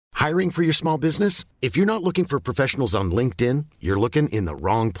Hiring for your small business? If you're not looking for professionals on LinkedIn, you're looking in the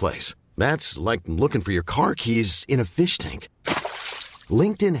wrong place. That's like looking for your car keys in a fish tank.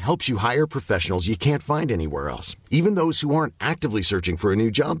 LinkedIn helps you hire professionals you can't find anywhere else, even those who aren't actively searching for a new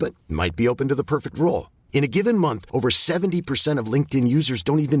job but might be open to the perfect role. In a given month, over 70% of LinkedIn users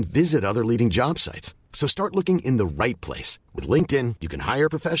don't even visit other leading job sites. So start looking in the right place. With LinkedIn, you can hire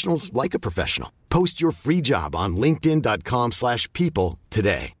professionals like a professional. Post your free job on linkedin.com/people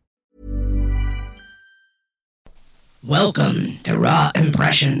today. Welcome to Raw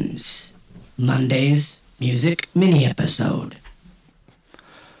Impressions, Monday's music mini-episode.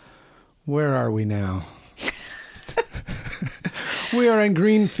 Where are we now? We are in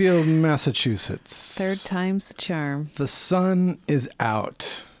Greenfield, Massachusetts. Third time's the charm. The sun is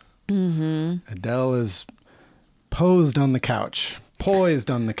out. Mm-hmm. Adele is poised on the couch.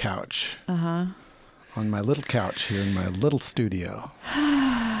 Uh-huh. On my little couch here in my little studio.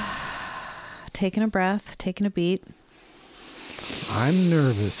 Taking a breath, taking a beat. I'm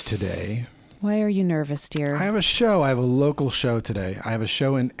nervous today. Why are you nervous, dear? I have a show. I have a local show today. I have a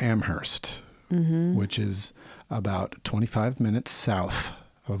show in Amherst, which is about 25 minutes south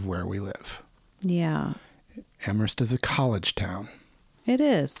of where we live. Yeah. Amherst is a college town. It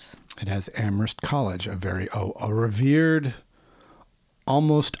is. It has Amherst College, a revered,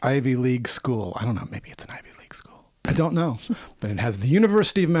 almost Ivy League school. I don't know, maybe it's an Ivy League school. I don't know. But it has the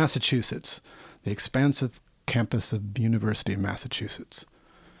University of Massachusetts, the expansive campus of the University of Massachusetts.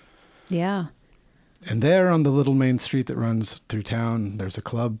 Yeah. And there on the little main street that runs through town, there's a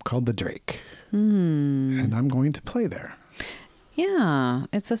club called the Drake. And I'm going to play there. Yeah.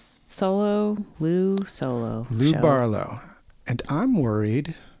 It's a Lou show. Barlow. And I'm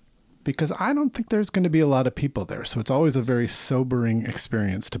worried because I don't think there's going to be a lot of people there. So it's always a very sobering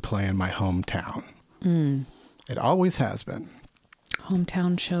experience to play in my hometown. It always has been.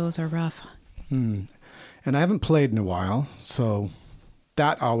 Hometown shows are rough. And I haven't played in a while, so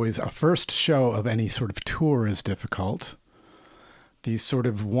that always, a first show of any sort of tour is difficult. These sort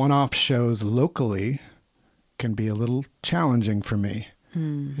of one-off shows locally can be a little challenging for me.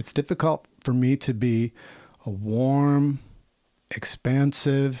 It's difficult for me to be a warm,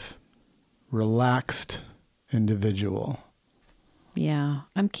 expansive, relaxed individual. Yeah.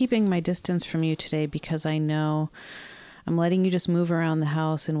 I'm keeping my distance from you today because I know I'm letting you just move around the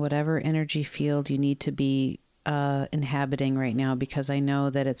house in whatever energy field you need to be inhabiting right now, because I know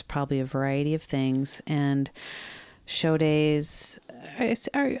that it's probably a variety of things. And show days,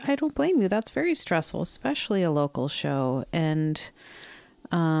 I don't blame you. That's very stressful, especially a local show. And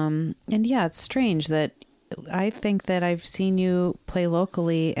yeah, it's strange that I think that I've seen you play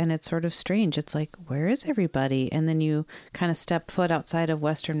locally, and it's sort of strange. It's like, where is everybody? And then you kind of step foot outside of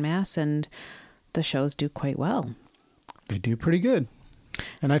Western Mass, and the shows do quite well. They do pretty good.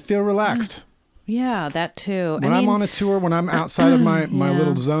 And I feel relaxed. Yeah, that too. When I'm on a tour, when I'm outside of my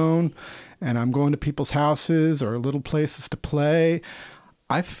little zone and I'm going to people's houses or little places to play,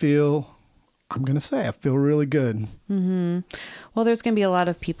 I feel really good. Well, there's going to be a lot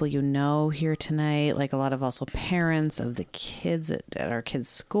of people here tonight, like a lot of also parents of the kids at our kids'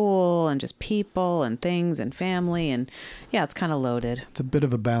 school, and just people and things and family. And yeah, it's kind of loaded. It's a bit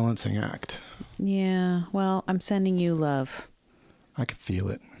of a balancing act. Yeah, well, I'm sending you love. I can feel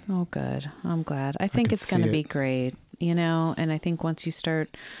it. Oh, good. I'm glad. I think it's going to be great, and I think once you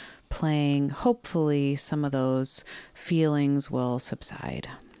start playing, hopefully some of those feelings will subside.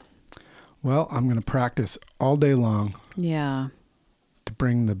 Well, I'm going to practice all day long. Yeah. To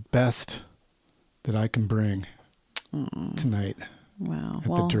bring the best that I can bring tonight. Wow. At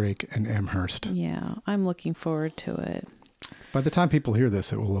the Drake in Amherst. Yeah, I'm looking forward to it. By the time people hear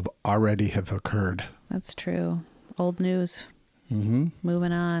this, it will have already occurred. That's true. Old news.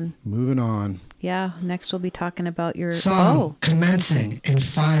 Moving on. Yeah, next we'll be talking about your song commencing in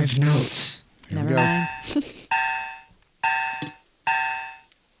 5 notes. Never mind.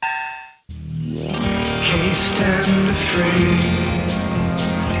 Cased and afraid,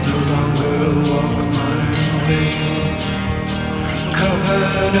 no longer walk my way.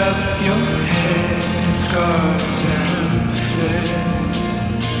 Covered up your head in scars and fled.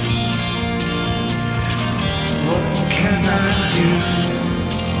 What can I do?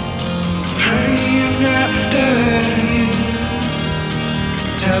 Praying after you,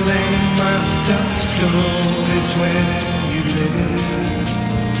 telling myself stories where you live.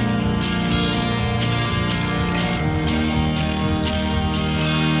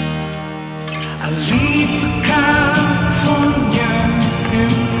 I leave for California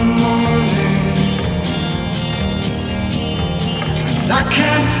in the morning, and I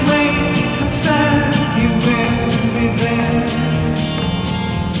can't wait for February there.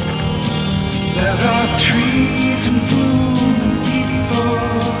 There are trees and bloom and people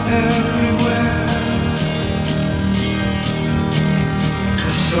everywhere.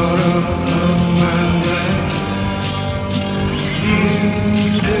 The sorrow of my life,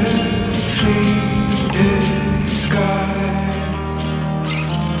 beautifully disguised.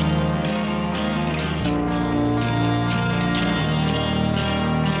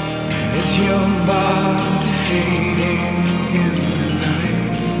 Is your body fading in the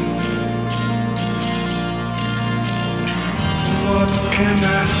night? What can I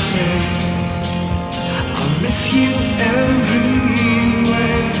say? I'll miss you every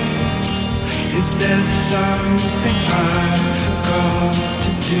way. Is there something I forgot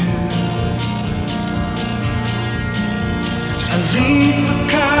to do? I leave for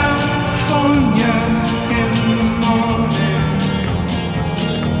California in the morning.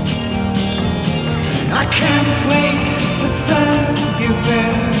 I can't wait for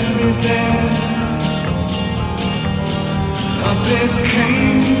February there. I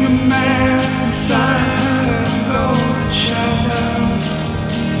became a man inside a gold shadow.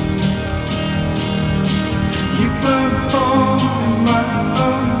 You were born in my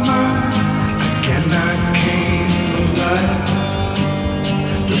own mind. Again I came alive.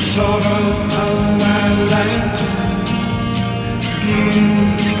 The sorrow of my life,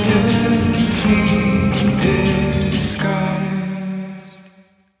 beautifully disguised.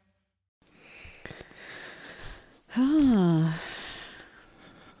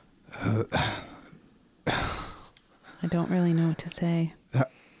 I don't really know what to say.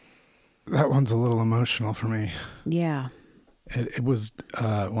 That one's a little emotional for me. Yeah. It was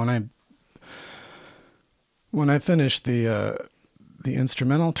when I finished the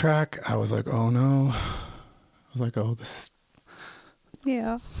instrumental track, I was like, oh no. I was like, oh, this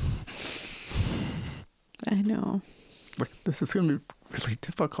Yeah. I know. this is going to be really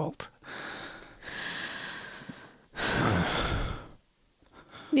difficult.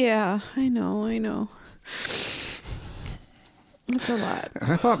 Yeah, I know. It's a lot.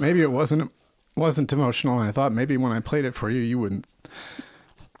 And I thought maybe it wasn't emotional, and I thought maybe when I played it for you, you wouldn't.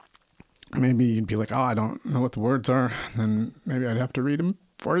 Maybe you'd be like, oh, I don't know what the words are. Then maybe I'd have to read them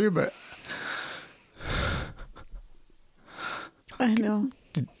for you, but I know.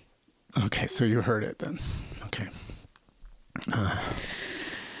 Okay, so you heard it then. Okay.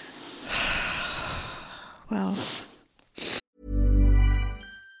 Well,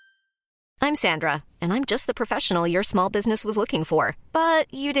 I'm Sandra, and I'm just the professional your small business was looking for.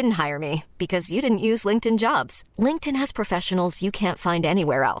 But you didn't hire me because you didn't use LinkedIn Jobs. LinkedIn has professionals you can't find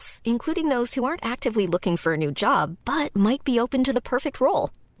anywhere else, including those who aren't actively looking for a new job, but might be open to the perfect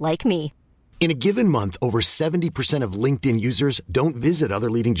role, like me. In a given month, over 70% of LinkedIn users don't visit other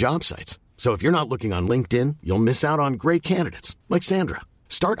leading job sites. So if you're not looking on LinkedIn, you'll miss out on great candidates like Sandra.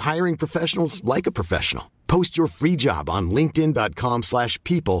 Start hiring professionals like a professional. Post your free job on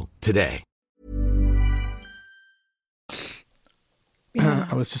linkedin.com/people today. yeah.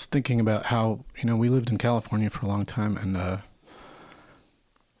 I was just thinking about how, we lived in California for a long time, and it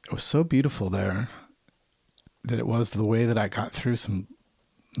was so beautiful there that it was the way that I got through some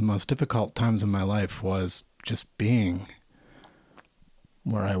the most difficult times in my life was just being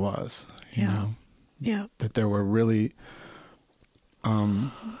where I was, you know? Yeah. That there were really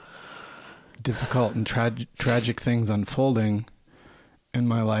difficult and tragic things unfolding in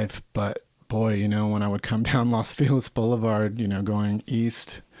my life, but boy, when I would come down Los Feliz Boulevard, going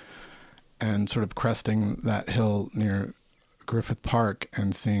east and sort of cresting that hill near Griffith Park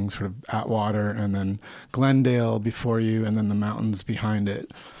and seeing sort of Atwater and then Glendale before you and then the mountains behind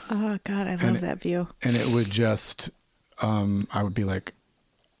it. Oh God, I love that view. And it would just, I would be like,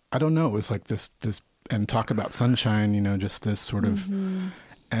 I don't know. It was like this, and talk about sunshine, just this sort of,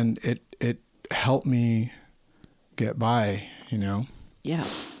 and it helped me get by, Yeah,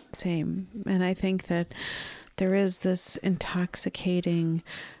 same. And I think that there is this intoxicating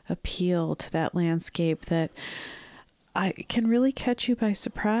appeal to that landscape that I can really catch you by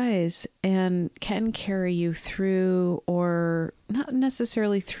surprise and can carry you through, or not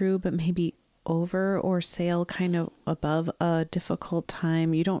necessarily through, but maybe over or sail kind of above a difficult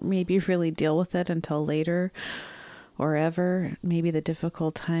time. You don't maybe really deal with it until later or ever. Maybe the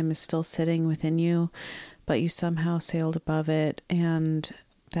difficult time is still sitting within you, but you somehow sailed above it, and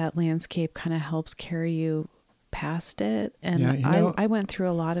that landscape kind of helps carry you past it. And I went through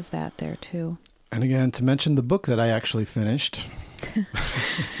a lot of that there too. And again, to mention the book that I actually finished.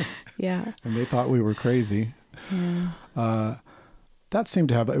 Yeah. And they thought we were crazy. Yeah. That seemed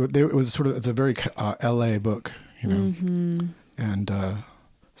to have, it was sort of, it's a very LA book, And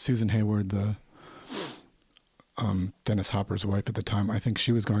Susan Hayward, the Dennis Hopper's wife at the time, I think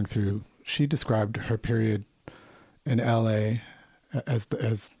she was going through she described her period in LA as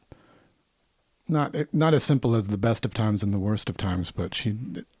not as simple as the best of times and the worst of times, but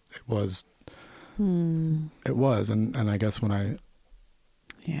it was, and I guess when I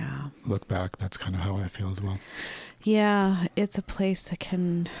look back, that's kind of how I feel as well. Yeah, it's a place that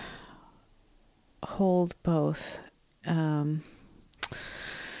can hold both.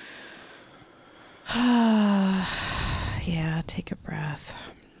 Yeah, take a breath.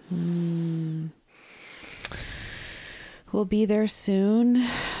 We'll be there soon.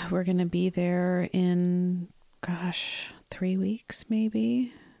 We're going to be there in, 3 weeks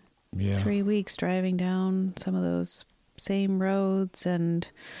maybe. Yeah. 3 weeks driving down some of those same roads, and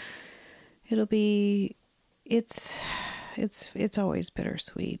it's always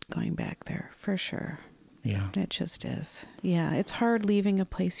bittersweet going back there, for sure. Yeah. It just is. Yeah, it's hard leaving a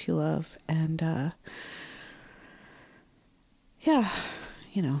place you love, and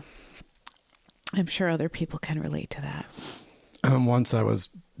I'm sure other people can relate to that. Once I was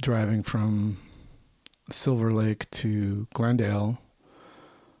driving from Silver Lake to Glendale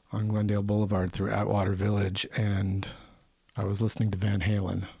on Glendale Boulevard through Atwater Village, and I was listening to Van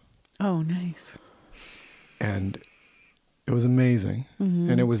Halen. Oh, nice. And it was amazing.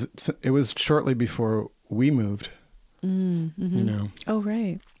 And it was shortly before we moved, you know. Oh,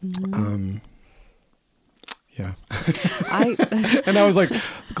 right. Yeah. And I was like,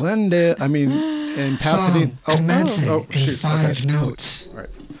 Glendale, I mean, in Pasadena. Song commencing in shoot. 5 Okay. notes. All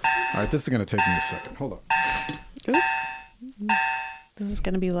right, this is going to take me a second. Hold on. Oops. This is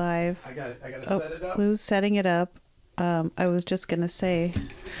going to be live. I got to set it up. Lou's setting it up. I was just going to say,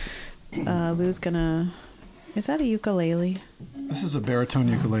 Lou's going to... Is that a ukulele? This is a baritone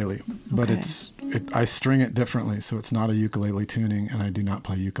ukulele, but Okay. I string it differently, so it's not a ukulele tuning, and I do not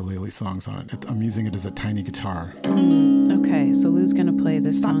play ukulele songs on it. I'm using it as a tiny guitar. Okay, so Lou's going to play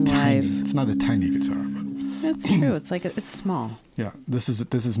this song Tiny. live. It's not a tiny guitar, but It's true. It's like it's small. yeah, this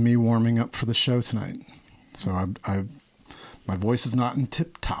is me warming up for the show tonight. So my voice is not in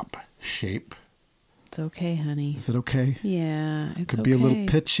tip-top shape. It's okay, honey. Is it okay? Yeah, it's Could be a little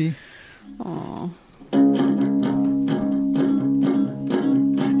pitchy. Aw.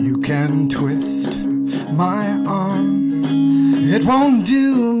 You can twist my arm, it won't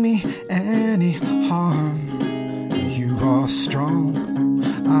do me any harm. You are strong,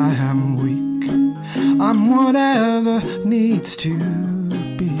 I am weak, I'm whatever needs to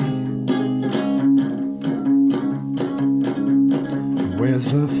be. Where's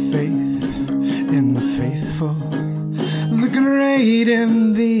the faith in the faithful, the great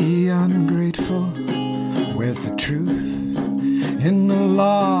in the ungrateful? Where's the truth in the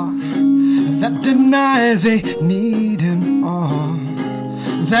law that denies a need and awe,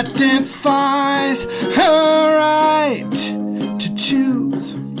 that defies her right to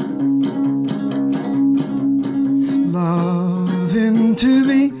choose? Love,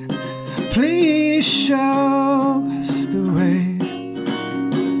 intervene, please show us the way.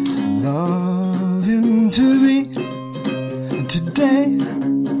 Love, intervene today.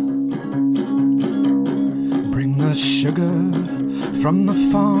 Bring the sugar from the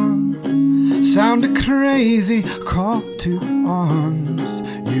farm, sound a crazy call to arms.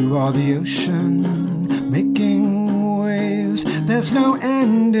 You are the ocean making waves, there's no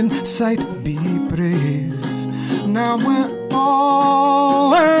end in sight, be brave. Now we're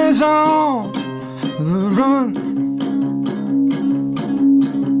always on the run.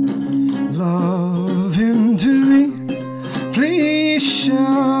 Love, intervene, please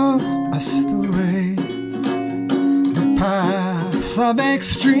show us the way. The path of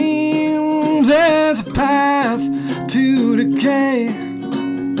extremes is a path to decay.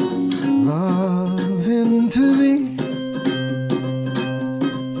 Love, intervene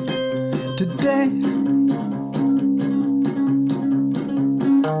today.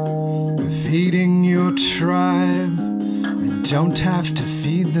 Feeding your tribe, you don't have to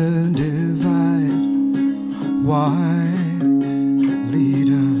feed the divide. Why lead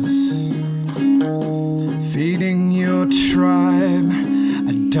us? Feeding your tribe,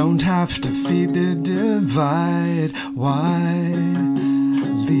 I don't have to feed the divide. Why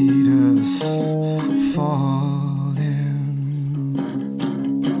lead us fall in?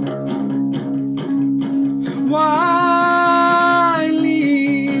 Why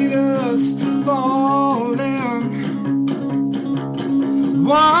lead us fall in?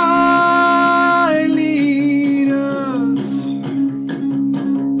 Why lead us?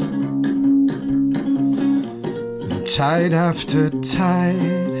 Tide after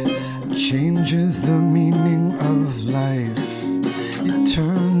tide changes the meaning of life. It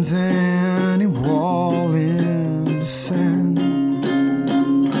turns any wall into sand.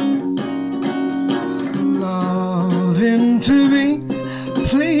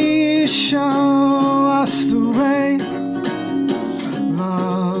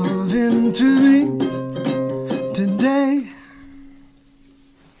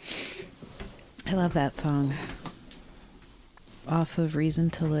 I love that song. Off of Reason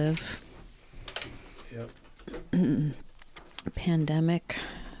to Live. Yep. Pandemic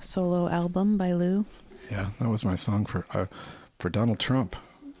solo album by Lou. Yeah, that was my song for Donald Trump.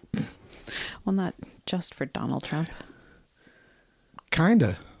 Well, not just for Donald Trump.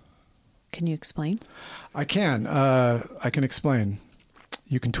 Kinda. Can you explain? I can. I can explain.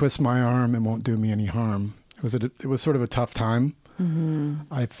 You can twist my arm, it won't do me any harm. It was sort of a tough time. Mm-hmm.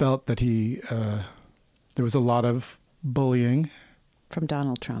 I felt that there was a lot of bullying from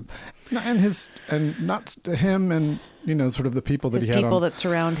Donald Trump, and not to him, and sort of the people that that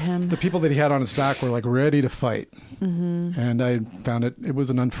surround him. The people that he had on his back were like ready to fight, and I found it was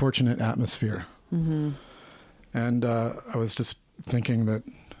an unfortunate atmosphere. And I was just thinking that,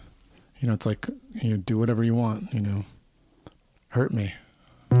 it's like, do whatever you want, hurt me.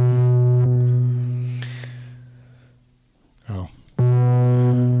 Oh.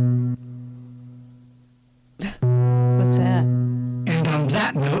 What's that? And on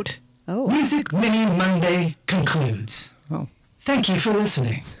that note, Music Mini Monday concludes. Oh. Thank you for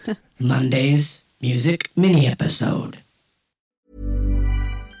listening. Monday's Music Mini episode.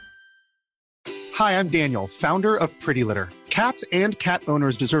 Hi, I'm Daniel, founder of Pretty Litter. Cats and cat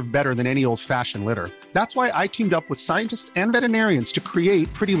owners deserve better than any old-fashioned litter. That's why I teamed up with scientists and veterinarians to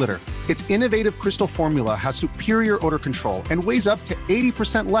create Pretty Litter. Its innovative crystal formula has superior odor control and weighs up to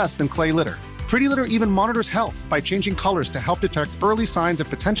 80% less than clay litter. Pretty Litter even monitors health by changing colors to help detect early signs of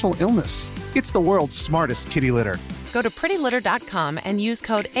potential illness. It's the world's smartest kitty litter. Go to prettylitter.com and use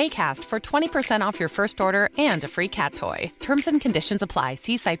code ACAST for 20% off your first order and a free cat toy. Terms and conditions apply.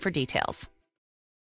 See site for details.